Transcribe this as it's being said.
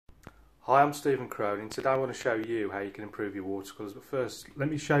Hi, I'm Stephen Cronin. Today I want to show you how you can improve your watercolours, but first let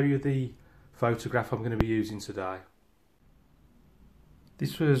me show you the photograph I'm going to be using today.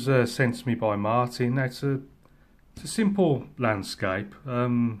 This was sent to me by Martin. Now it's a simple landscape.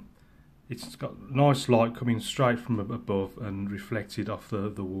 It's got nice light coming straight from above and reflected off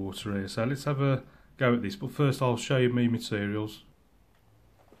the water here. So let's have a go at this, but first I'll show you my materials.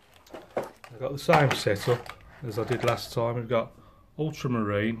 I've got the same setup as I did last time. We've got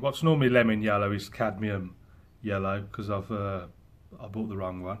ultramarine. What's normally lemon yellow is cadmium yellow because I bought the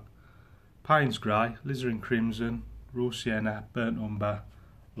wrong one. Payne's grey, alizarin crimson, raw sienna, burnt umber,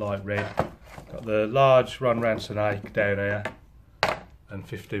 light red. Got the large Ron Ranson Ake down here and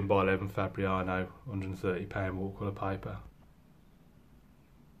 15 by 11 Fabriano 130 watercolour paper.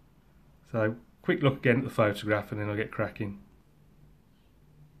 So quick look again at the photograph and then I'll get cracking.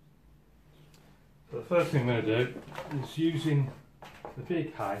 So the first thing I'm going to do is using the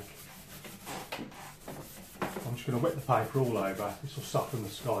big hake, I'm just going to wet the paper all over. This will soften the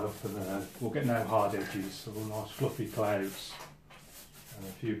sky up and we'll get no hard edges, so nice fluffy clouds and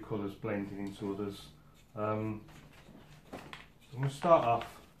a few colours blending into others. I'm going to start off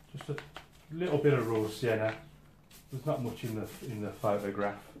just a little bit of raw sienna. There's not much in the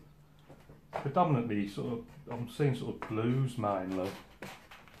photograph. Predominantly I'm seeing sort of blues mainly.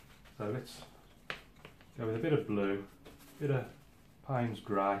 So let's go with a bit of blue, a bit of Payne's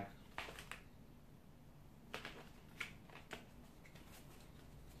grey.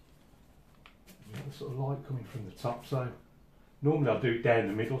 The sort of light coming from the top, so normally I'll do it down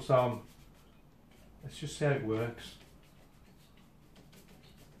the middle, so let's just see how it works.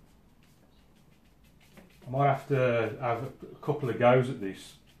 I might have to have a couple of goes at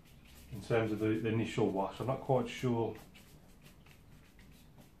this in terms of the initial wash. I'm not quite sure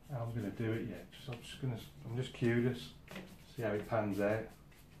how I'm going to do it yet. I'm just curious, see how it pans out.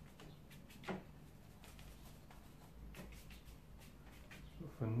 But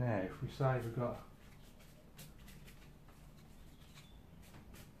for now, if we say we've got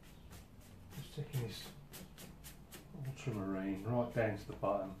taking this ultramarine right down to the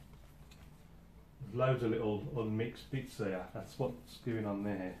bottom. There's loads of little unmixed bits there, that's what's going on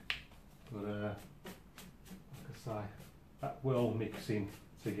there. But like I say, that will mix in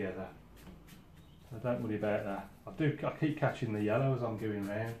together. So don't worry about that. I keep catching the yellow as I'm going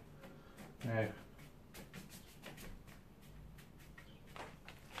round. Now,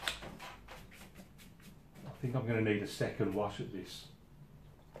 I think I'm going to need a second wash at this.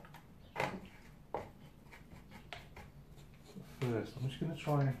 First, I'm just going to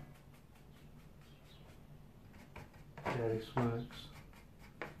try and see how this works.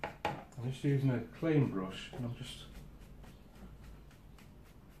 I'm just using a clean brush and I'm just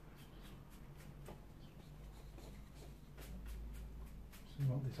seeing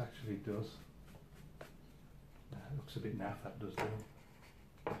what this actually does. It looks a bit naff, that does,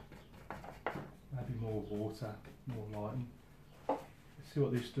 though. Maybe more water, more lighting. Let's see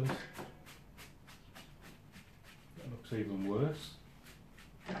what this does. That looks even worse.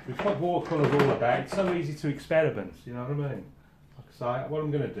 It's what watercolours all about. It's so easy to experiment, you know what I mean? Like I say, what I'm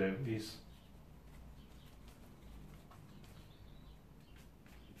going to do is,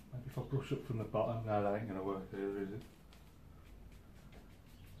 maybe if I brush up from the bottom, no, that ain't going to work either, is it?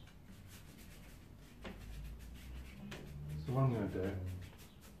 So what I'm going to do is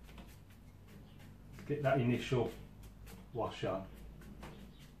get that initial wash on.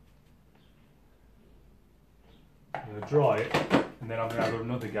 I'm going to dry it and then I'm going to have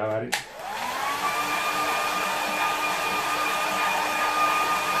another go at it.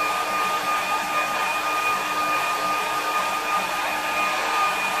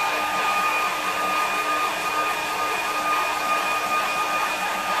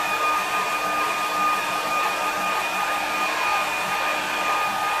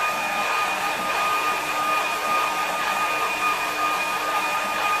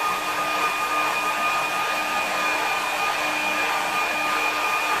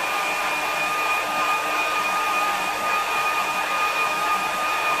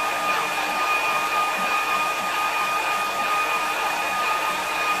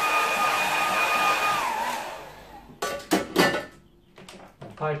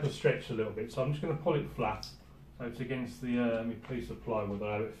 Paper stretched a little bit, so I'm just going to pull it flat so it's against the my piece of plywood that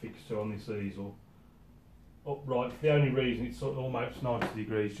I have it fixed to on this easel. Upright, for the only reason it's sort of almost 90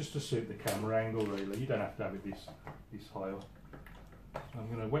 degrees, just to suit the camera angle really. You don't have to have it this high up. I'm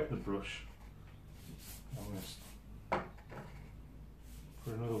going to wet the brush. I'm going to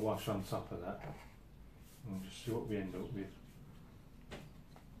put another wash on top of that and just see what we end up with.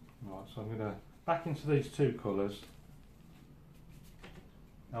 Right, so I'm going to back into these two colours.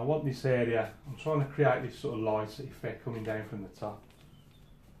 Now I want this area, I'm trying to create this sort of light effect coming down from the top.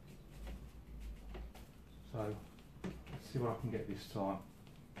 So let's see what I can get this time.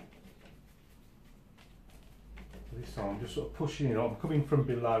 So this time I'm just sort of pushing it up, I'm coming from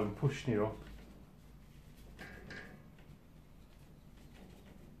below and pushing it up.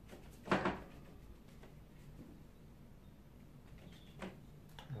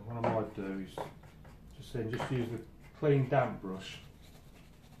 And what I might do is just use the clean damp brush.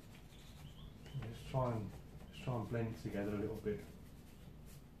 And just try and blend it together a little bit.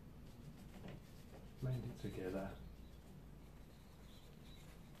 Blend it together.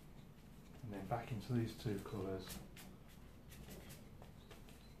 And then back into these two colours.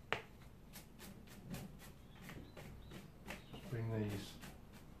 Just bring these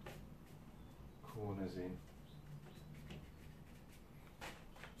corners in.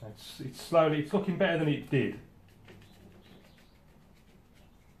 It's slowly, it's looking better than it did.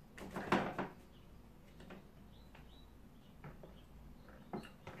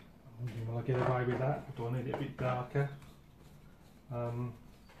 Will I get away with that? Or do I need it a bit darker? You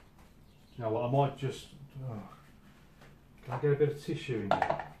know what, I might just... can I get a bit of tissue in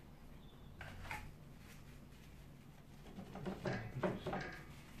there? Maybe just a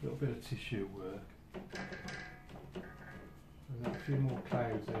little bit of tissue work. There's a few more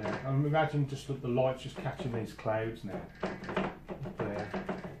clouds there. Imagine just the light's just catching these clouds now. Up there.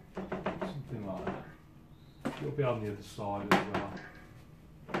 Something like that. It'll be on the other side as well.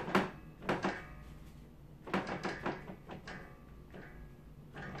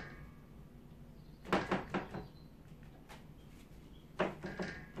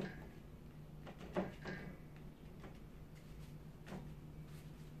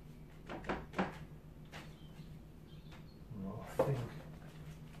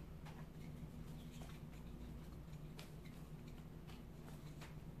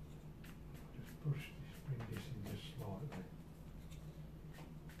 Bring this in just slightly.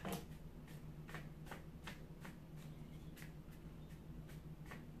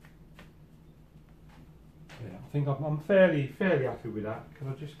 Yeah, I think I'm fairly happy with that. Can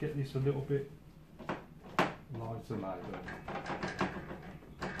I just get this a little bit lighter maybe?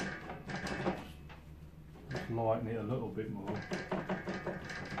 Just lighten it a little bit more.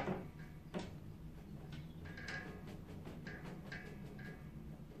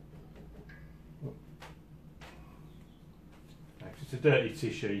 It's a dirty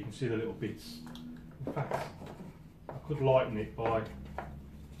tissue, you can see the little bits. In fact, I could lighten it by it's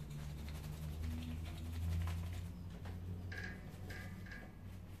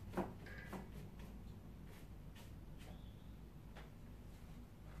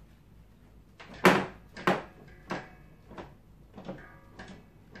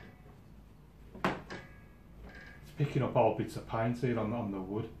picking up all bits of paint here on the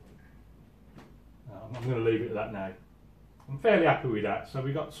wood. I'm going to leave it at that now. I'm fairly happy with that. So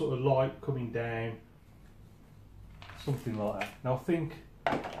we got sort of light coming down, something like that. Now I think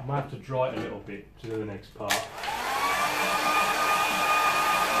I might have to dry it a little bit to do the next part.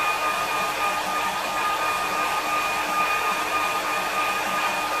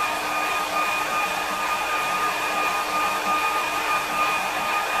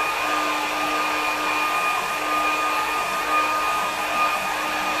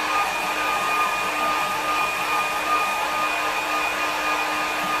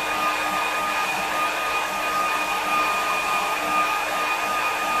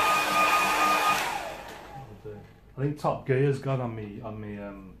 I think top gear's gone on me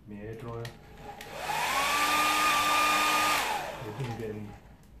air dryer.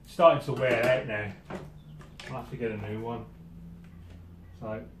 It's starting to wear out now. I'll have to get a new one.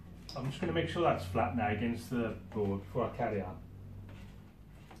 So I'm just going to make sure that's flat now against the board before I carry on.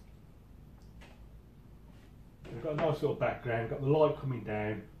 We've got a nice little background, got the light coming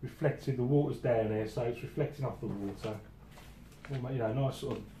down, reflecting, the water's down there, so it's reflecting off the water. You know, nice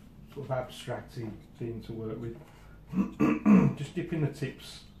sort of abstracty thing to work with. Just dipping the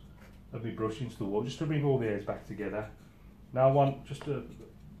tips of my brush into the water, just to bring all the hairs back together. Now I want just a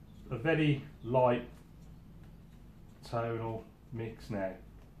very light tonal mix now.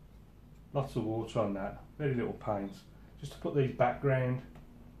 Lots of water on that, very little paint. Just to put these background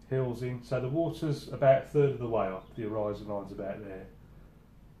hills in. So the water's about a third of the way up, the horizon line's about there.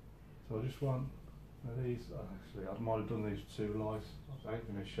 So I just want these, actually I might have done these too light, I don't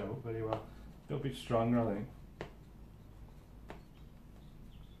think they show up very well. A little bit stronger I think.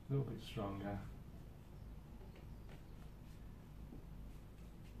 A little bit stronger.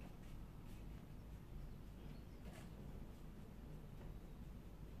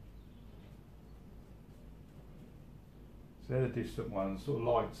 they're the distant ones, sort of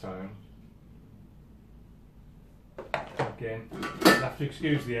light tone. Again, you'll have to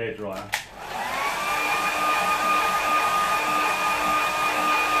excuse the hairdryer.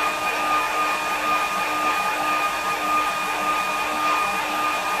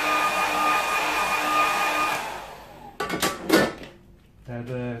 Now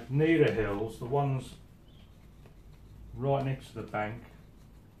the nearer hills, the ones right next to the bank,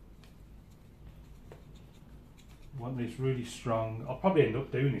 want this really strong. I'll probably end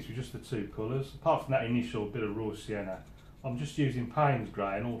up doing this with just the two colours. Apart from that initial bit of raw sienna, I'm just using Payne's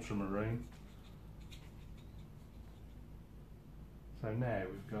grey and ultramarine. So now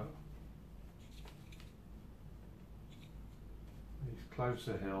we've got these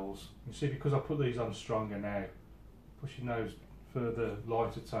closer hills. You see, because I put these on stronger now, pushing those further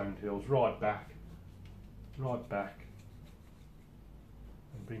lighter toned hills right back, and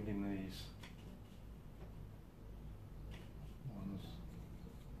bringing these ones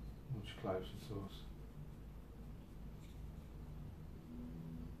much closer to us.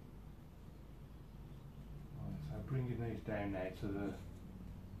 Right, so bringing these down now to the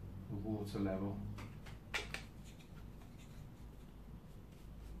water level.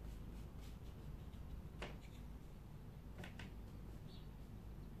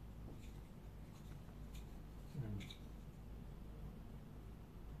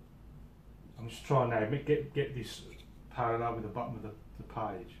 I'm just trying now to get this parallel with the bottom of the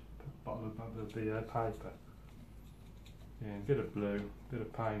page, bottom of the paper. Yeah, a bit of blue, a bit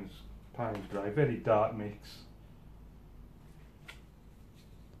of Payne's grey, very dark mix.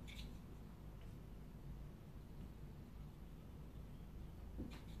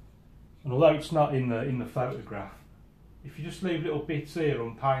 And although it's not in the photograph, if you just leave little bits here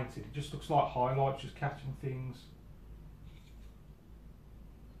unpainted, it just looks like highlights just catching things.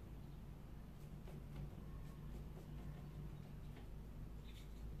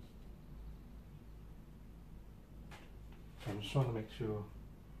 I'm just trying to make sure.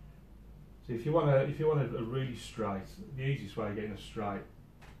 So if you want a really straight, the easiest way of getting a straight,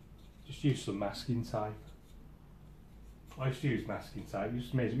 just use some masking tape. I used to use masking tape. You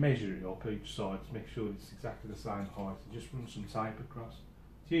just measure it up each side to make sure it's exactly the same height, and just run some tape across.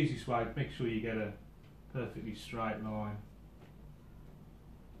 It's the easiest way to make sure you get a perfectly straight line.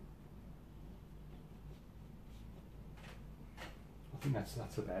 I think that's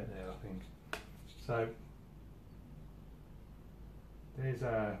about there. I think so. There's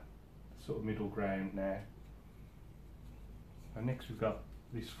a sort of middle ground now. And next we've got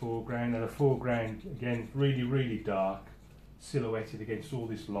this foreground, and the foreground again really dark, silhouetted against all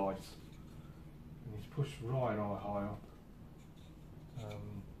this light. And it's pushed right high up.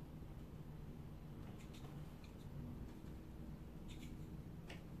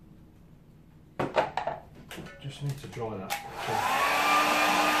 Just need to dry that.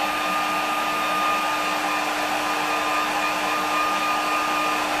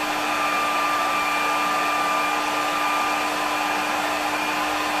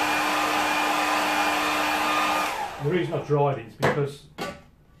 The reason I dried it is because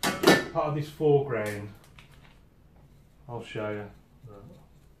part of this foreground, I'll show you,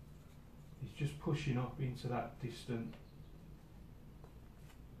 is just pushing up into that into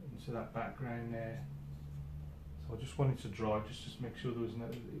that background there. So I just wanted to dry it just to make sure there was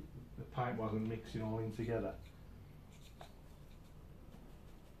the paint wasn't mixing all in together.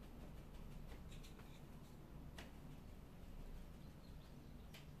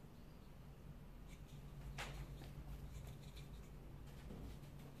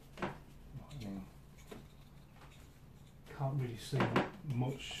 Can't really see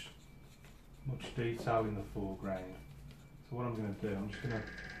much detail in the foreground, so what I'm going to do, I'm just going to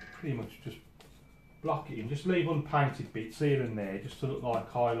pretty much just block it in, just leave unpainted bits here and there just to look like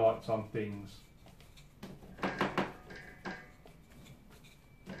highlights on things. I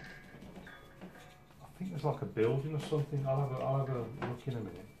think there's like a building or something. I'll have a look in a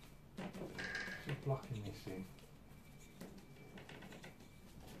minute. Just blocking this in.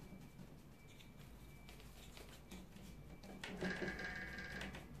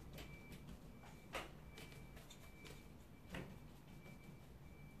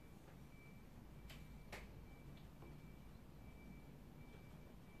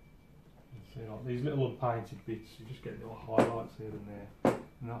 See, like these little unpainted bits, you just get little highlights here and there.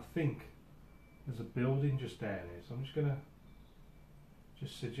 And I think there's a building just down here, so I'm just going to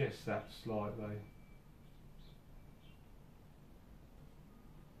just suggest that slightly.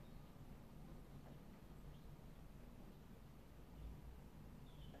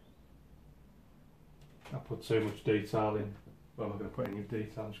 I put too much detail in. Well, I'm not going to put any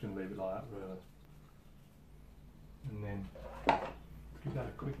detail, I'm just going to leave it like that really. and then give that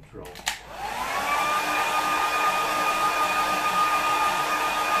a quick draw.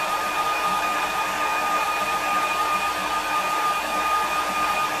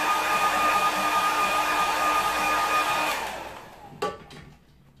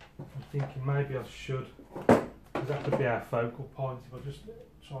 I'm thinking maybe I should, because that could be our focal point, if I just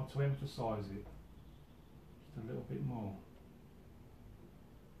try to emphasise it just a little bit more.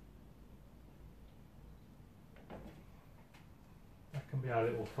 That can be our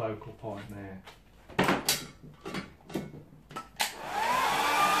little focal point there.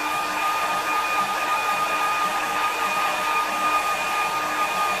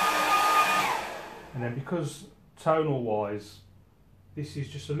 And then because tonal wise this is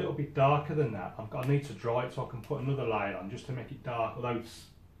just a little bit darker than that, I need to dry it so I can put another layer on just to make it dark, although it's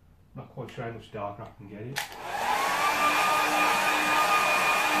not quite sure how much darker I can get it.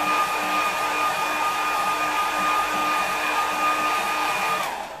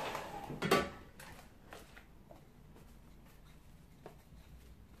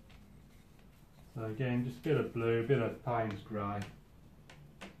 So again, just a bit of blue, a bit of Payne's grey.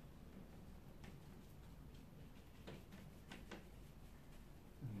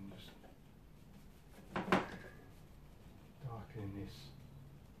 And just darkening this.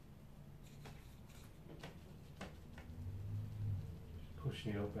 Just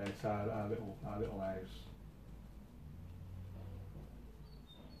pushing it up there, it's our little house.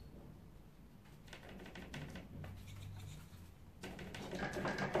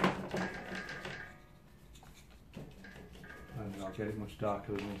 I'll get it much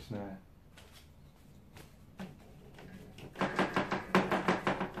darker than this now.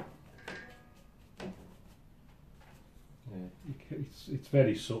 Yeah, it's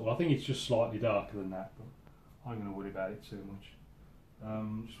very subtle. I think it's just slightly darker than that, but I'm going to worry about it too much.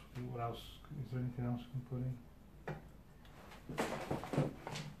 Just think what else, is there anything else I can put in?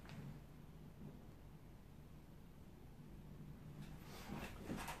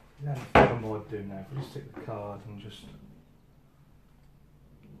 Yeah, I think I might do now. If I just take the card and just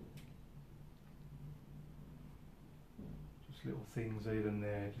little things here and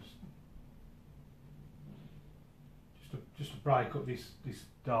there, just to break up this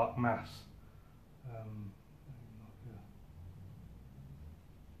dark mass. Like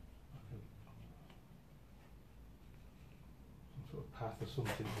some sort of path or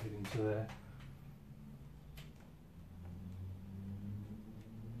something to get into there.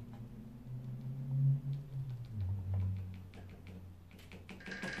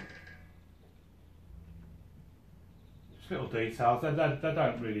 Little details, they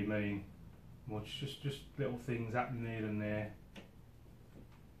don't really mean much, just little things happening here and there.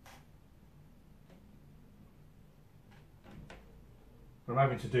 But I'm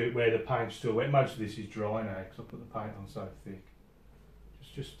having to do it where the paint's still wet. Most of this is dry now because I put the paint on so thick.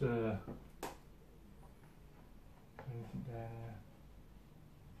 Just anything down there.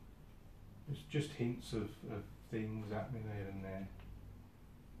 Just hints of things happening here and there.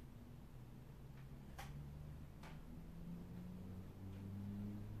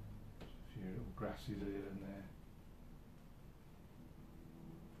 Little grasses here and there.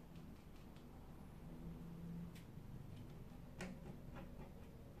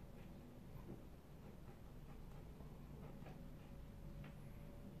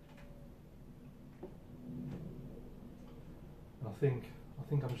 And I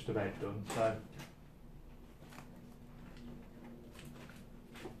think I'm just about done. So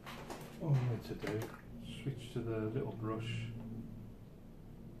what I need to do, switch to the little brush.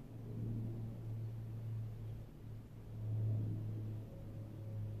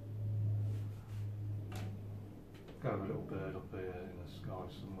 Got a little bird up here in the sky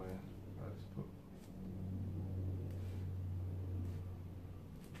somewhere. Let's put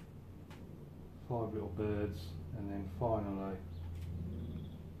five little birds, and then finally,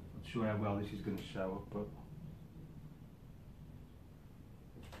 not sure how well this is going to show up, but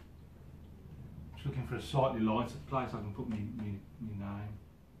just looking for a slightly lighter place I can put my name. I'm going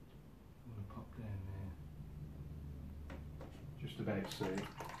to pop down there. Just about to see.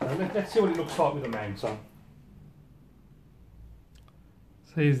 Let's see what it looks like with the mount on.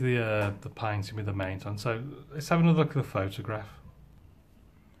 So here's the painting with the mount on. So let's have another look at the photograph.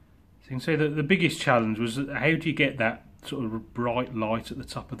 So you can see that the biggest challenge was how do you get that sort of bright light at the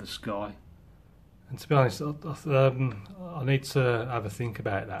top of the sky? And to be honest, I need to have a think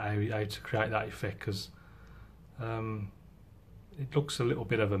about that, how to create that effect, because it looks a little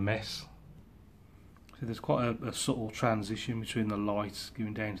bit of a mess. So there's quite a subtle transition between the light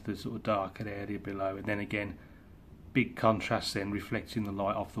going down to the sort of darker area below, and then again big contrast then reflecting the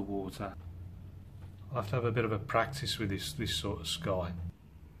light off the water I'll have to have a bit of a practice with this sort of sky.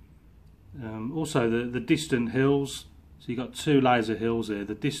 Also the distant hills, so you've got two layers of hills here.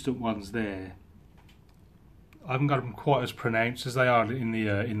 The distant ones there, I haven't got them quite as pronounced as they are in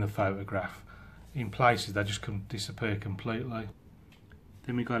the photograph. In places they just disappear completely.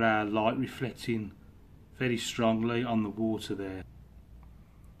 Then we've got our light reflecting very strongly on the water there,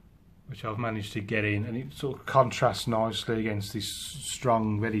 which I've managed to get in, and it sort of contrasts nicely against this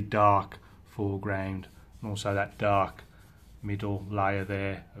strong, very dark foreground, and also that dark middle layer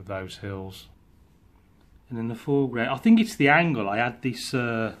there of those hills. And in the foreground, I think it's the angle. I had this,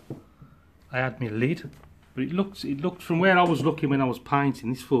 I had my lid, but it looked from where I was looking when I was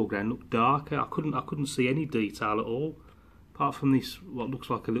painting. This foreground looked darker. I couldn't see any detail at all, apart from this what looks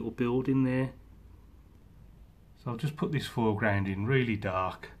like a little building there. So I'll just put this foreground in really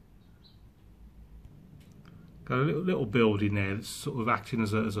dark. Got a little building there that's sort of acting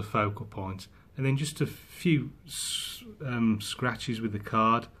as a focal point, and then just a few scratches with the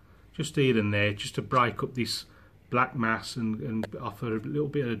card, just here and there, just to break up this black mass and offer a little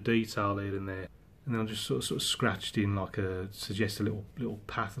bit of detail here and there. And then I just sort of scratched in like suggest a little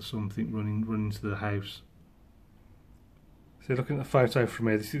path or something running to the house. So looking at the photo from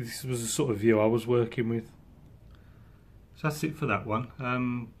here, this was the sort of view I was working with. So that's it for that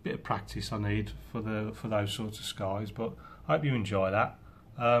one. Bit of practice I need for those sorts of skies, but I hope you enjoy that.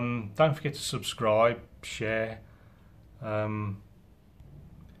 Don't forget to subscribe, share, leave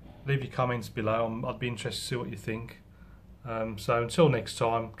your comments below. I'd be interested to see what you think. So until next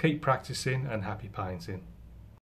time, keep practicing and happy painting.